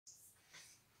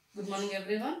Good morning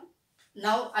everyone.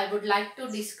 Now I would like to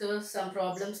discuss some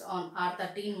problems on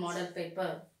R-13 model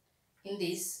paper. In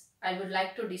this, I would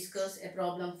like to discuss a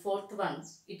problem, fourth one.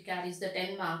 It carries the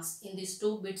 10 marks. In these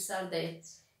two bits are there,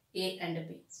 A and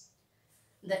B.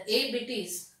 The A bit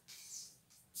is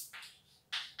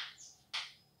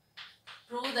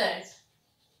prove that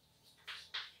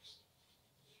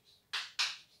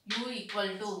U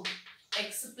equal to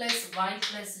x plus y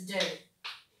plus z,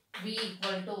 V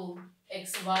equal to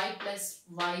xy plus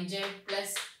yz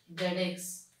plus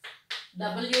zx,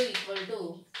 W equal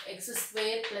to x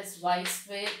square plus y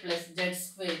square plus z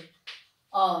square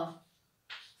are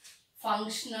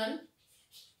functional,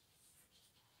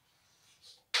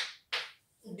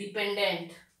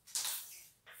 dependent,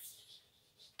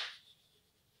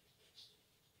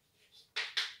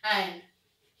 and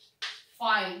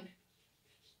find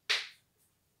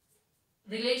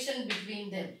relation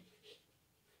between them.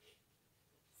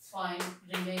 Find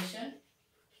relation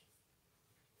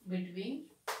between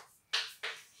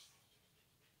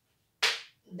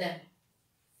them.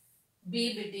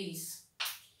 B bit is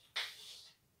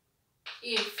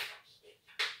if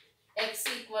x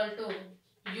equal to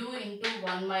u into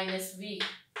 1 minus v,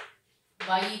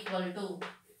 y equal to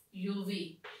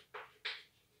uv,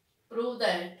 prove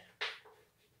that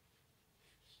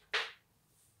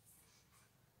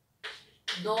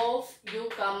dou of u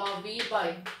comma v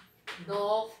by dou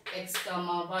of x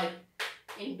comma y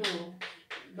into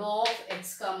dou of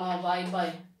x comma y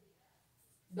by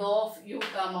dou of u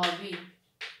comma v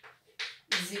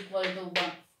is equal to 1.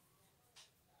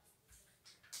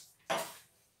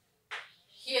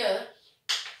 Here,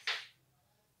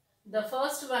 the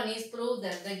first one is prove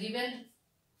that the given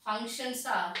functions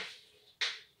are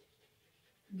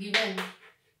given.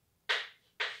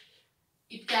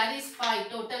 It carries 5,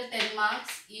 total 10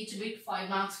 marks, each bit 5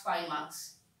 marks, 5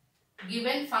 marks.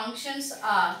 Given functions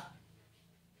are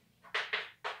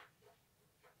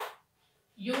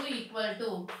u equal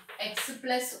to x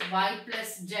plus y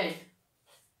plus z,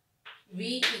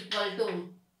 v equal to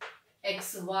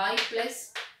xy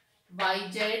plus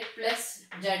yz plus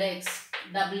zx,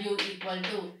 w equal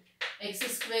to x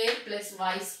square plus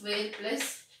y square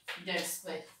plus z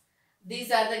square.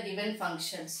 These are the given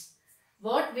functions.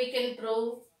 What we can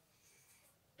prove?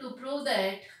 To prove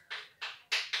that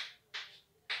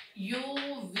u,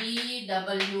 v,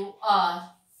 w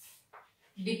are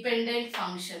dependent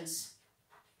functions.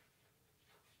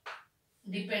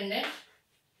 Dependent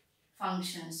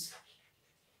functions.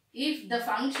 If the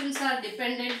functions are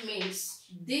dependent means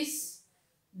these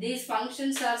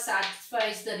functions are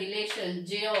satisfies the relation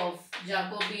J of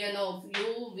Jacobean of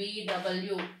u, v,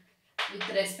 w with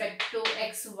respect to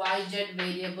x, y, z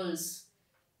variables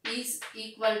is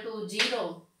equal to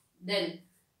 0, then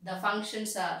the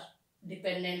functions are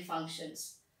dependent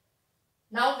functions.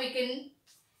 Now we can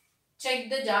check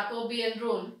the Jacobean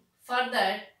rule. For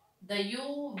that, the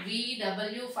u, v,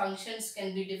 w functions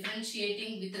can be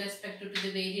differentiating with respect to the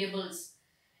variables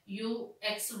u,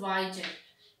 x, y, z,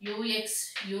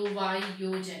 ux, uy,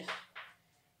 uz.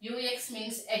 Ux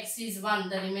means x is 1,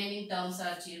 the remaining terms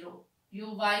are 0.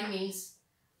 Uy means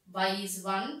y is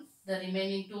 1, the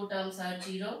remaining 2 terms are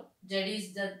 0.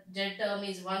 Z term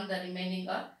is 1, the remaining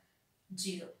are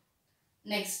 0.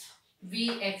 Next,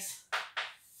 Vx.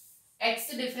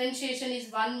 X differentiation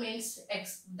is 1 means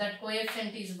x, that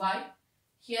coefficient is y.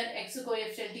 Here x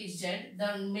coefficient is z,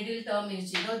 the middle term is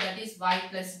 0, that is y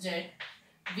plus z.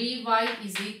 Vy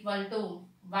is equal to,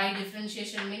 y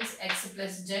differentiation means x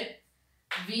plus z.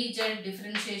 Vz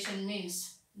differentiation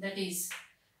means that is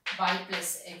y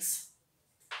plus x.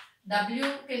 W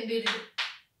can be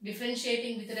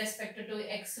differentiating with respect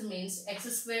to x means x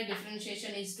square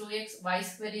differentiation is 2x, y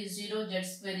square is 0, z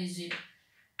square is 0.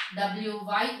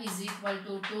 Wy is equal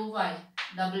to 2y,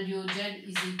 wz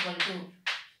is equal to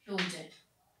 2z.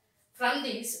 From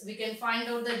this, we can find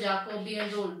out the Jacobean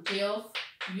rule J of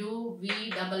u, v,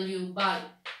 w by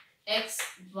x,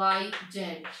 y,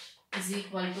 z is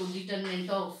equal to determinant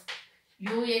of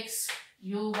ux,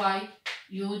 uy,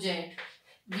 uz,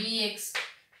 vx,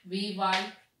 vy,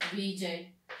 vz,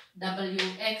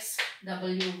 wx,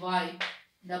 wy,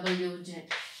 wz.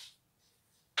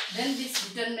 Then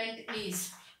this determinant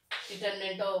is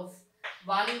determinant of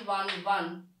 1, 1,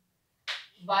 1,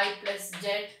 y plus z,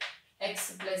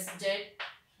 x plus z,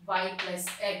 y plus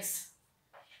x,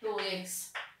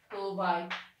 2x,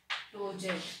 2y,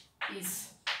 2z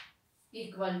is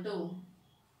equal to,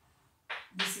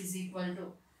 this is equal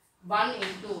to 1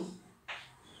 into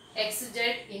xz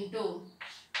into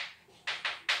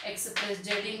x plus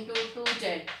z into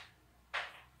 2z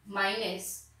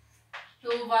minus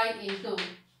 2y into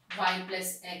y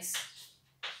plus x.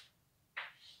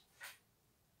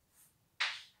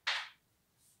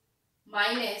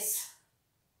 minus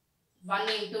 1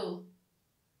 into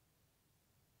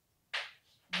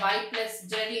y plus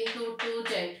z into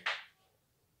 2z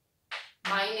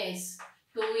minus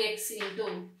 2x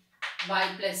into y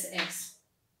plus x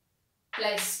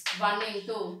plus 1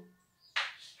 into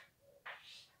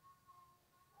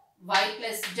y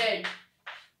plus z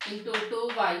into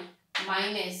 2y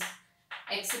minus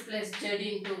x plus z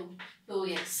into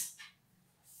 2x.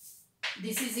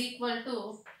 This is equal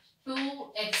to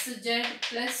 2xz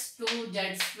plus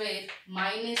 2z square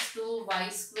minus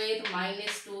 2y square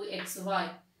minus 2xy.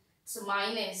 So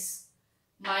minus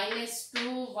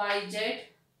 2yz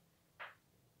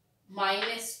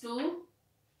minus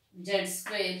 2z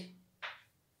square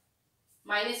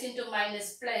minus into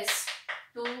minus plus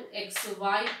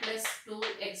 2xy plus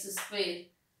 2x square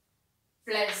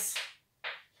plus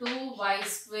 2y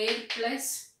square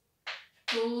plus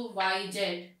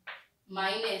 2yz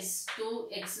minus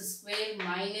 2x square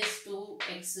minus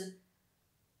 2xz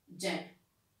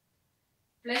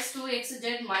plus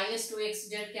 2xz minus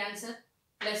 2xz cancel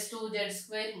plus 2z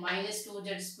square minus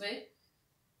 2z square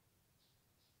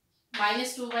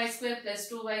minus 2y square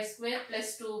plus 2y square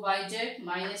plus 2yz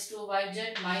minus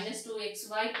 2yz minus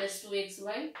 2xy plus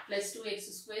 2xy plus 2x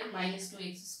square minus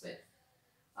 2x square.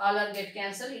 All are get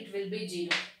cancelled, it will be 0.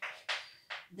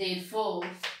 Therefore,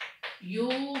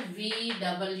 U, V,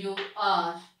 W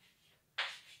are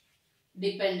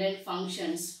dependent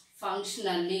functions,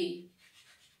 functionally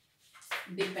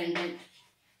dependent.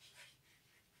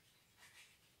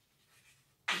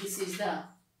 This is the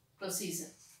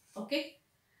procedure. Okay.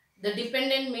 The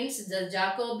dependent means the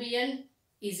Jacobean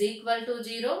is equal to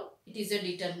 0, it is a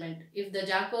determinant. If the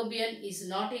Jacobean is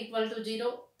not equal to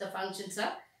 0, the functions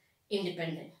are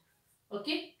independent.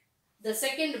 Okay. The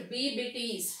second B bit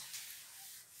is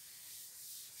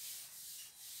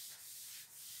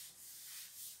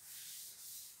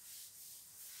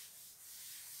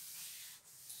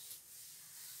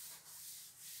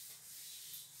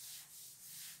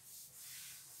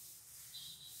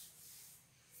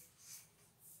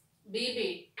B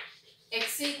bit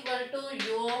x equal to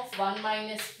u of 1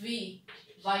 minus v,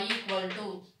 y equal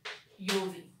to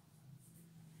uv.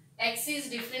 X is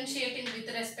differentiating with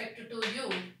respect to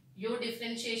u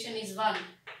differentiation is 1,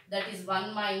 that is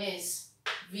 1 minus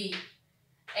v.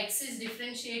 X is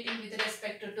differentiating with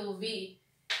respect to v,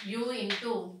 u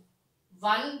into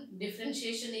 1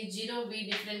 differentiation is 0,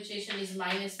 v differentiation is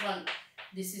minus 1,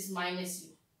 this is minus u.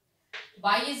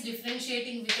 Y is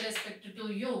differentiating with respect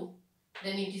to u,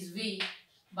 then it is v.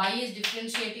 Y is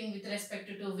differentiating with respect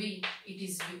to v, it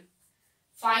is u.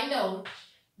 Find out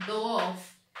dou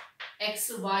of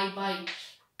xy by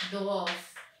dou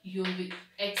of uv.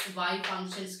 X, y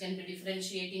functions can be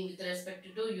differentiating with respect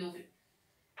to uv.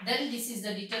 Then this is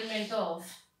the determinant of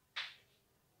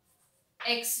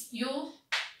xu,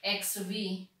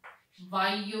 xv,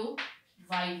 yu,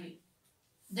 yv.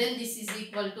 Then this is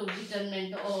equal to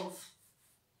determinant of,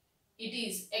 it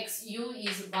is xu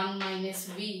is 1 minus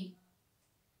v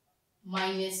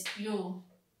minus u,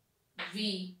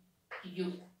 v,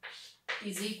 u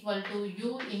is equal to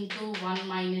u into 1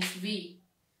 minus v,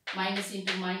 minus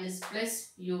into minus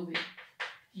plus uv.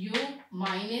 U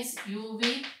minus uv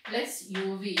plus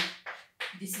uv,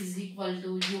 this is equal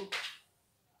to u.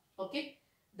 Okay,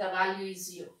 the value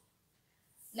is u.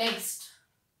 Next,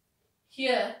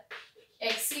 here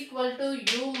x equal to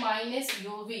u minus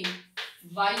uv,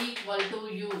 y equal to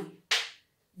uv.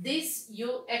 This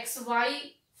u, x,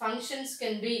 y functions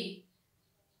can be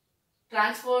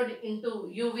transferred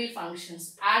into uv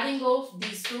functions. Adding of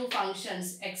these two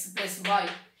functions x plus y,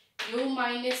 u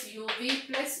minus uv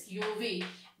plus uv,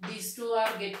 these two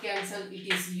are get cancelled,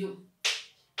 it is u.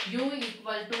 U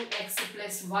equal to x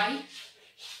plus y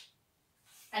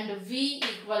and v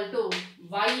equal to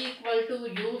y equal to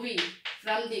uv.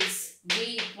 From this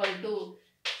v equal to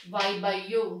y by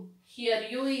u. Here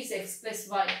u is x plus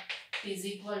y, it is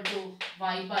equal to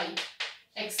y by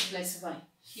x plus y.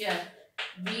 Here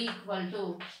v equal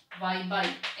to y by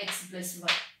x plus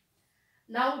y.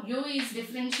 Now u is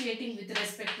differentiating with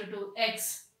respect to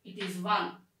x, it is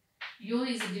 1. U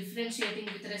is differentiating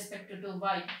with respect to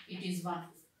y, it is 1.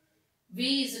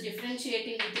 V is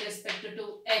differentiating with respect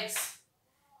to x.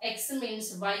 X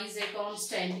means y is a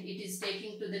constant, it is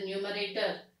taking to the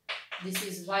numerator. This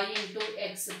is y into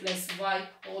x plus y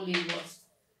whole inverse.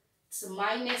 So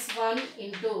minus 1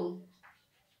 into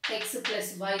x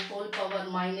plus y whole power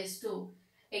minus 2.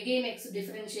 Again x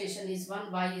differentiation is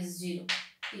 1, y is 0.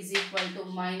 Is equal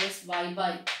to minus y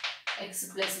by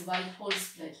x plus y whole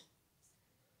square.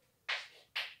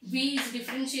 V is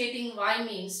differentiating y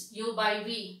means u by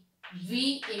v.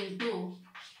 V into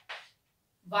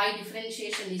y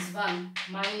differentiation is 1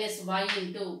 minus y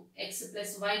into x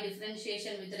plus y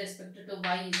differentiation with respect to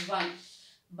y is 1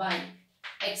 by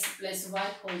x plus y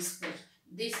whole square.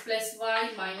 This plus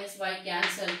y minus y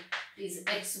cancel is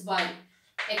x by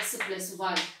x plus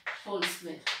y whole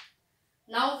square.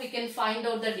 Now we can find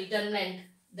out the determinant,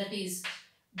 that is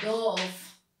dou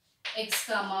of x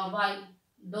comma y,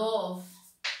 dou of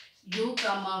u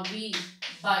comma v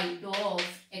by dou of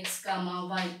x comma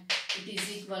y. It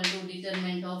is equal to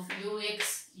determinant of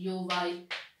ux, uy,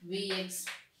 vx,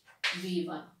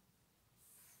 vy.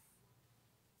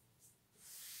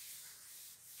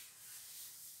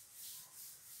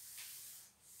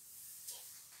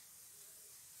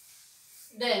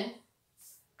 Then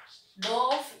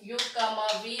dou of u comma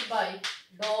v by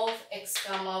dou of x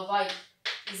comma y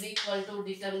is equal to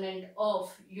determinant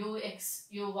of ux,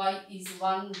 uy is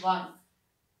 1, 1.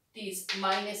 It is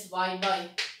minus y by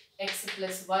x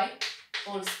plus y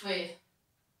whole square,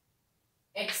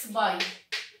 x by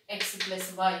x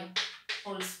plus y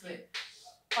whole square.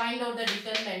 Find out the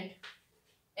determinant.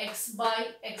 X by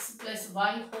x plus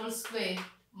y whole square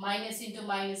minus into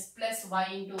minus plus y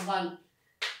into 1,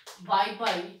 y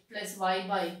by plus y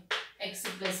by x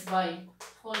plus y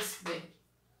whole square.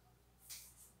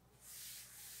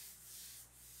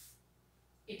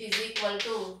 It is equal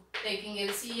to, taking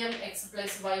LCM, x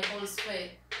plus y whole square,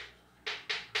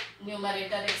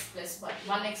 numerator x plus y,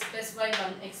 1x plus y,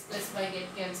 1x plus y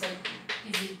get cancelled,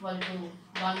 is equal to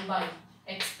 1 by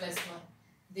x plus y.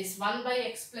 This 1 by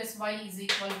x plus y is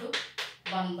equal to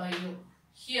 1 by u.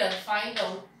 Here find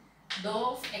out dou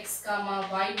of x comma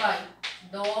y by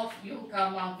dou of u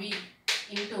comma v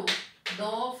into dou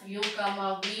of u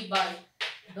comma v by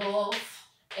dou of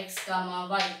x comma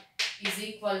y is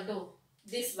equal to,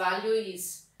 this value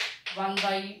is 1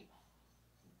 by,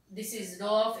 this is dou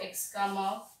of x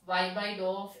comma y by dou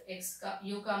of x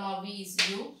u comma v is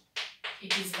u,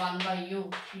 it is 1 by u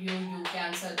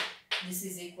cancel, this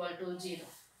is equal to 0.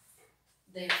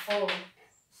 Therefore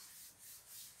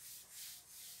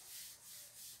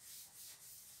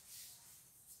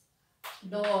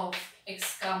dou of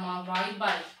x comma y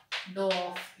by dou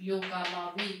of u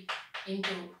comma v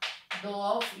into dou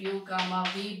of u comma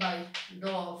v by dou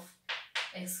of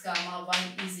x comma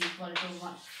y is equal to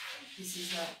 1. This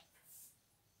is a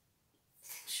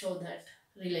show that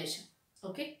relation.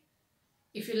 Okay.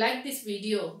 If you like this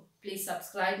video, please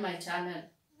subscribe my channel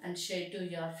and share to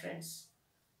your friends.